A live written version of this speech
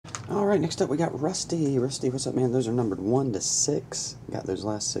Alright, next up we got Rusty. Rusty, what's up, man? Those are numbered 1 to 6. Got those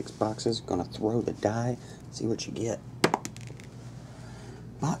last 6 boxes. Gonna throw the die, see what you get.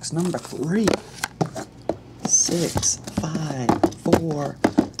 Box number 3. 6, 5, 4,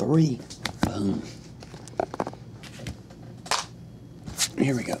 3. Boom.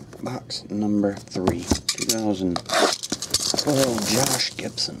 Here we go. Box number 3. 2012 Josh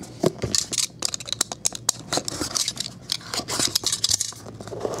Gibson.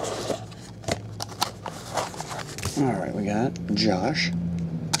 Alright, we got Josh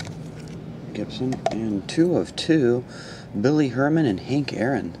Gibson and 2 of 2, Billy Herman and Hank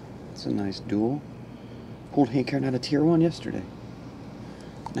Aaron. That's a nice duel. Pulled Hank Aaron out of Tier 1 yesterday.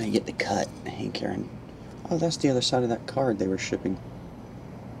 Now you get the cut, Hank Aaron. Oh, that's the other side of that card they were shipping.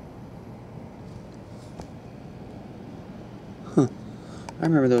 Huh. I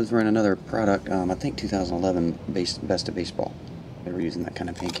remember those were in another product, I think 2011 Best of Baseball. They were using that kind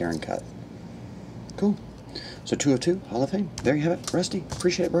of Hank Aaron cut. Cool. So 2 of 2, Hall of Fame. There you have it. Rusty,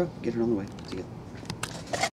 appreciate it, bro. Get it on the way. See ya.